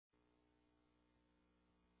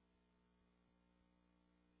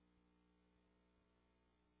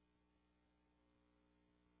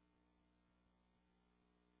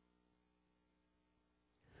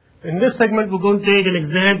In this segment, we're going to take an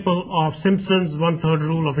example of Simpson's one-third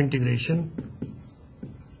rule of integration.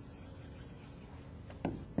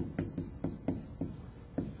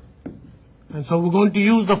 And so we're going to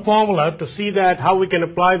use the formula to see that how we can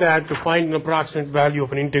apply that to find an approximate value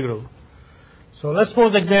of an integral. So let's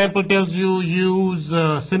suppose the example tells you use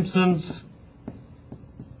Simpson's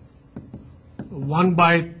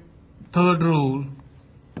 1/3 rule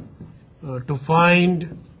to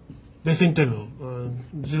find this integral,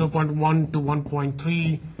 0.1 to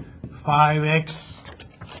 1.35x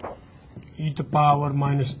e to the power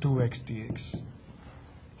minus 2x dx.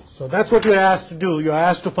 So that's what you're asked to do. You're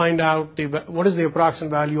asked to find out what is the approximate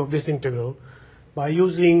value of this integral by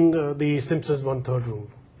using the Simpson's one-third rule.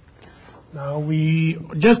 Now we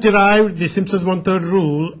just derived the Simpson's one-third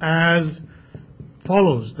rule as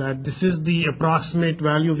follows, that this is the approximate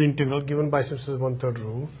value of the integral given by Simpson's one-third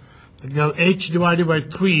rule. You have h divided by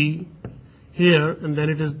 3 here, and then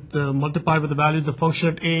it is multiplied with the value of the function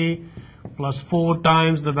at a plus 4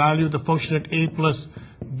 times the value of the function at a plus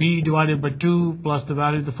b divided by 2 plus the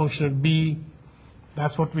value of the function at b.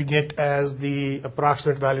 That's what we get as the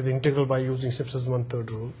approximate value of the integral by using Simpson's one-third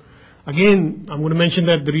rule. Again, I'm going to mention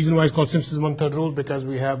that the reason why it's called Simpson's one-third rule because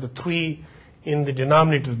we have the 3 in the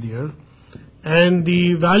denominator there. And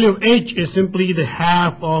the value of h is simply the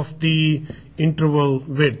half of the interval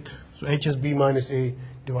width. So h is b minus a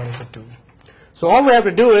divided by 2. So all we have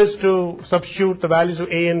to do is to substitute the values of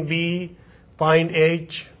a and b, find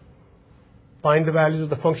h, find the values of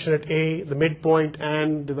the function at a, the midpoint,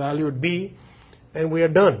 and the value at b, and we are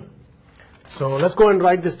done. So let's go and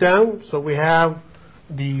write this down. So we have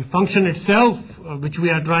the function itself, which we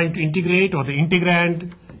are trying to integrate, or the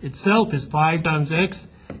integrand itself is 5 times x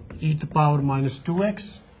e to the power minus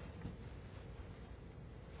 2x.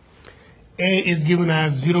 A is given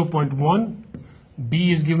as 0.1,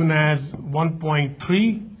 b is given as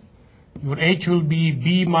 1.3, your h will be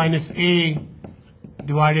b minus a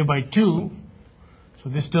divided by 2, so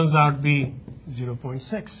this turns out to be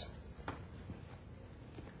 0.6.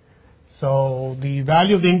 So the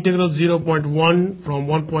value of the integral 0.1 from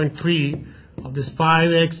 1.3 of this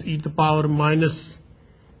 5x e to the power minus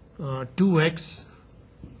 2x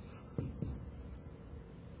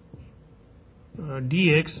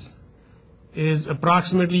dx is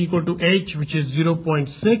approximately equal to h, which is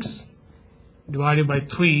 0.6 divided by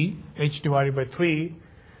 3, h divided by 3,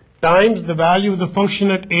 times the value of the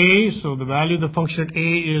function at a. So the value of the function at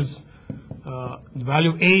a is, the value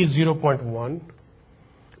of a is 0.1,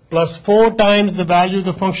 plus 4 times the value of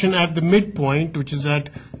the function at the midpoint, which is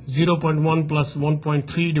at 0.1 plus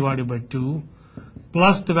 1.3 divided by 2,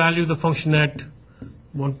 plus the value of the function at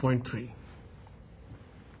 1.3.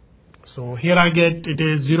 So here I get it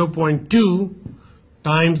is 0.2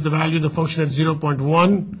 times the value of the function at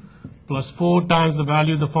 0.1 plus 4 times the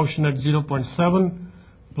value of the function at 0.7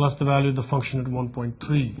 plus the value of the function at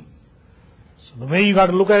 1.3. So the way you got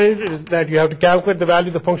to look at it is that you have to calculate the value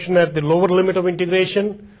of the function at the lower limit of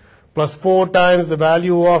integration plus 4 times the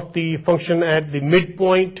value of the function at the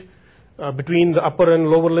midpoint between the upper and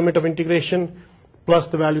lower limit of integration plus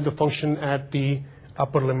the value of the function at the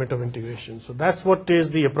upper limit of integration. So that's what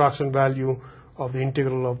is the approximate value of the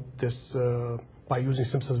integral of this by using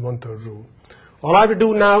Simpson's one-third rule. All I have to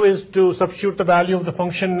do now is to substitute the value of the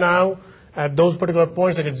function now at those particular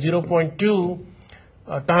points. I get 0.2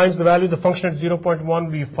 times the value of the function at 0.1 will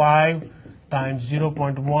be 5 times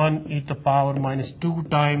 0.1 e to the power minus 2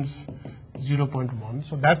 times 0.1.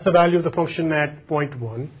 So that's the value of the function at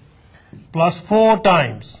 0.1 plus 4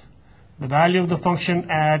 times the value of the function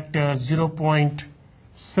at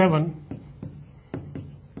 0.7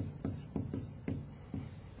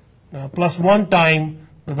 plus 1 time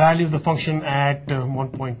the value of the function at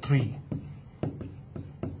 1.3.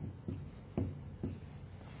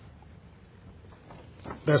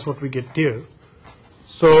 That's what we get here.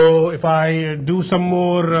 So if I do some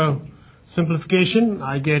more simplification,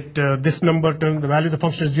 I get this number, the value of the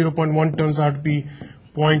function is 0.1 turns out to be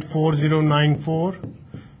 0.4094.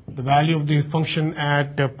 The value of the function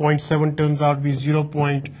at 0.7 turns out to be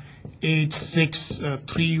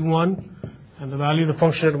 0.8631. And the value of the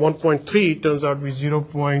function at 1.3 turns out to be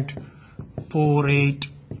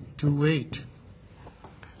 0.4828.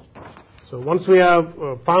 So once we have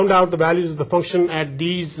found out the values of the function at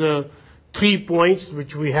these 3 points,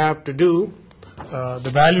 which we have to do,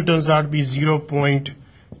 the value turns out to be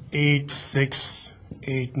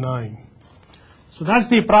 0.8689. So that's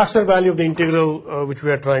the approximate value of the integral which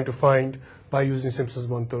we are trying to find by using Simpson's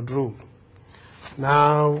one-third rule.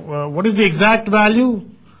 Now, what is the exact value?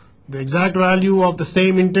 The exact value of the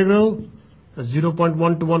same integral,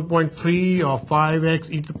 0.1 to 1.3 of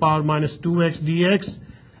 5x e to the power minus 2x dx,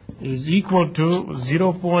 is equal to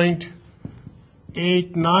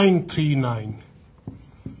 0.8939.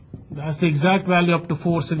 That's the exact value up to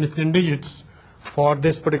 4 significant digits for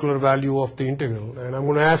this particular value of the integral. And I'm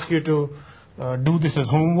going to ask you to do this as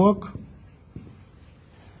homework.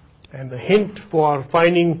 And the hint for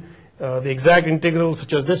finding the exact integral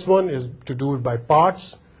such as this one is to do it by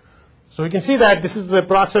parts. So you can see that this is the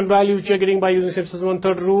approximate value which you're getting by using Simpson's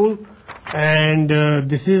 1/3 rule, and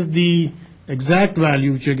this is the exact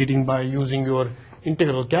value which you're getting by using your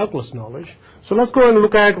integral calculus knowledge. So let's go and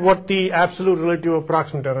look at what the absolute relative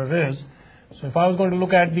approximate error is. So if I was going to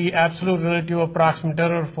look at the absolute relative approximate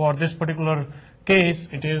error for this particular case,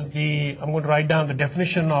 it is the, I'm going to write down the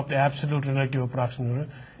definition of the absolute relative approximate error.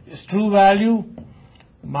 It's true value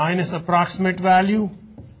minus approximate value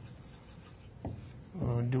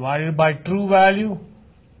divided by true value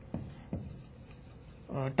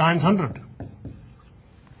times 100.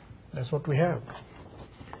 That's what we have.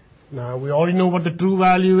 Now we already know what the true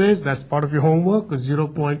value is. That's part of your homework, is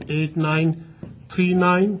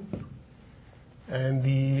 0.8939. And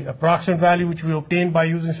the approximate value which we obtained by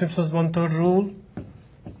using Simpson's 1/3 rule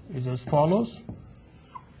is as follows.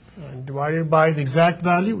 And divided by the exact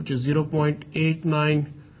value, which is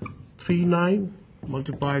 0.8939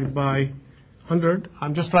 multiplied by 100.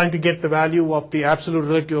 I'm just trying to get the value of the absolute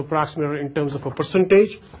relative approximate error in terms of a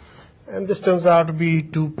percentage. And this turns out to be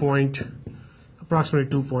approximately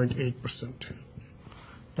 2.8%.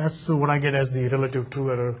 That's what I get as the relative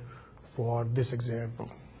true error for this example.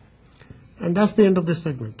 And that's the end of this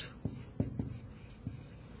segment.